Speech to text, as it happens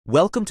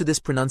Welcome to this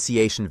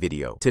pronunciation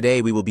video.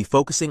 Today we will be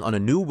focusing on a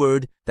new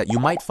word that you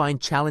might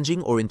find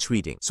challenging or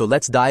intriguing. So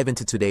let's dive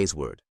into today's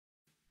word.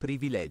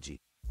 Privilegi,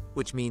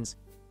 which means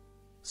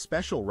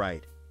special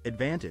right,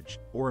 advantage,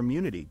 or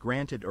immunity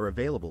granted or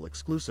available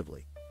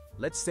exclusively.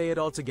 Let's say it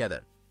all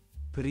together.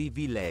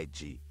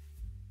 Privilegi.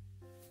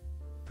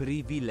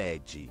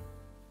 Privilegi.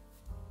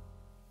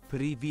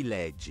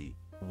 Privilegi.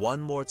 One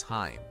more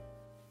time.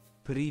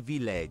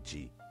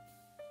 Privilegi.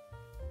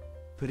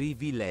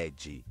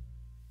 Privilegi.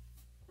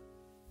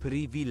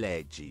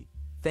 Privilegi.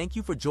 Thank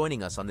you for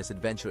joining us on this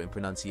adventure in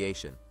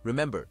pronunciation.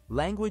 Remember,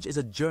 language is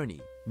a journey,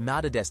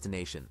 not a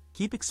destination.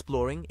 Keep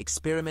exploring,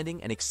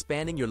 experimenting, and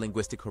expanding your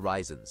linguistic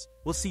horizons.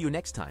 We'll see you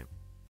next time.